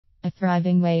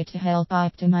thriving way to help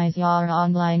optimize your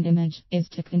online image is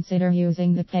to consider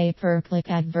using the pay-per-click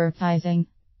advertising.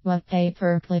 What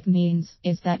pay-per-click means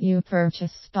is that you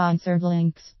purchase sponsored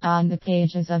links on the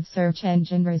pages of search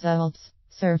engine results.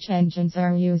 Search engines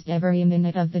are used every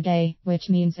minute of the day, which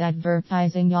means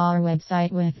advertising your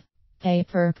website with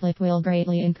pay-per-click will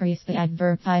greatly increase the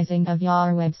advertising of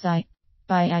your website.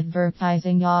 By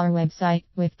advertising your website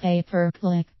with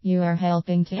pay-per-click, you are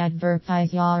helping to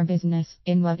advertise your business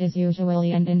in what is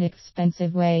usually an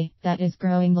inexpensive way that is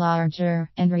growing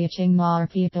larger and reaching more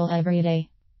people every day.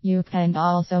 You can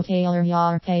also tailor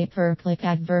your pay-per-click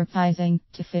advertising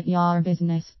to fit your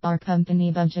business or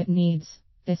company budget needs.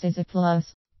 This is a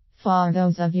plus. For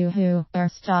those of you who are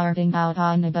starting out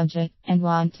on a budget and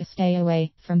want to stay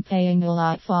away from paying a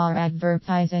lot for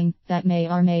advertising that may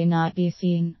or may not be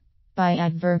seen. By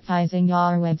advertising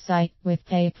your website with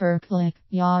pay-per-click,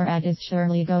 your ad is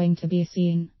surely going to be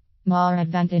seen. More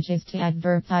advantages to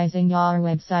advertising your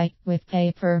website with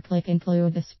pay-per-click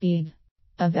include the speed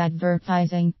of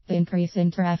advertising, the increase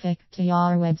in traffic to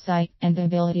your website, and the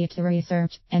ability to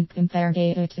research and compare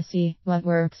data to see what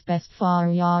works best for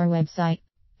your website.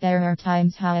 There are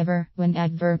times, however, when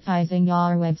advertising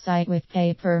your website with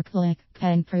pay-per-click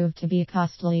can prove to be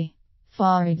costly.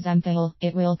 For example,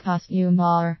 it will cost you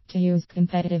more to use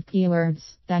competitive keywords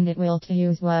than it will to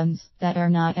use ones that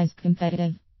are not as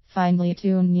competitive. Finally,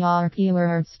 tune your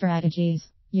keyword strategies.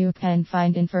 You can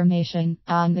find information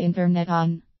on the internet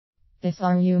on this,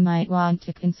 or you might want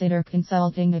to consider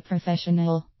consulting a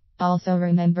professional. Also,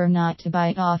 remember not to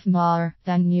bite off more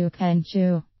than you can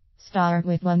chew. Start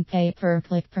with one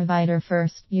pay-per-click provider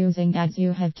first, using ads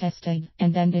you have tested,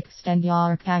 and then extend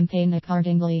your campaign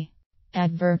accordingly.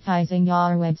 Advertising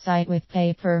your website with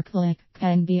pay-per-click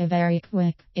can be a very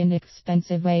quick,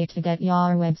 inexpensive way to get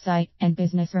your website and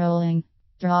business rolling.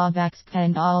 Drawbacks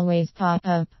can always pop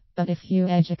up, but if you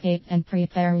educate and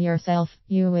prepare yourself,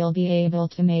 you will be able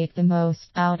to make the most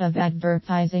out of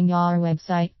advertising your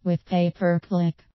website with pay-per-click.